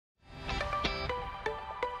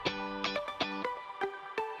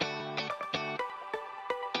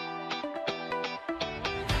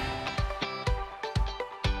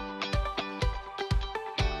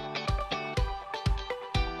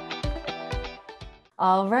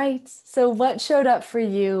All right. So what showed up for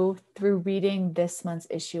you through reading this month's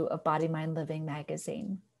issue of BodyMind Living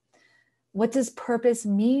Magazine? What does purpose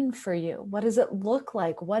mean for you? What does it look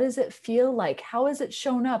like? What does it feel like? How has it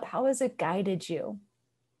shown up? How has it guided you?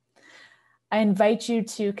 I invite you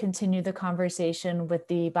to continue the conversation with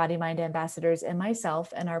the BodyMind Ambassadors and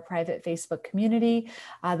myself in our private Facebook community,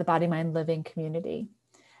 the BodyMind Living community,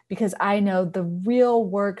 because I know the real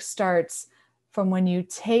work starts from when you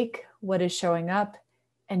take what is showing up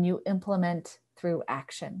and you implement through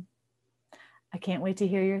action. I can't wait to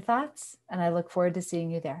hear your thoughts, and I look forward to seeing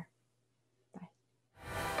you there. Bye.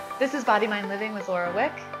 This is BodyMind Living with Laura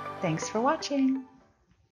Wieck. Thanks for watching.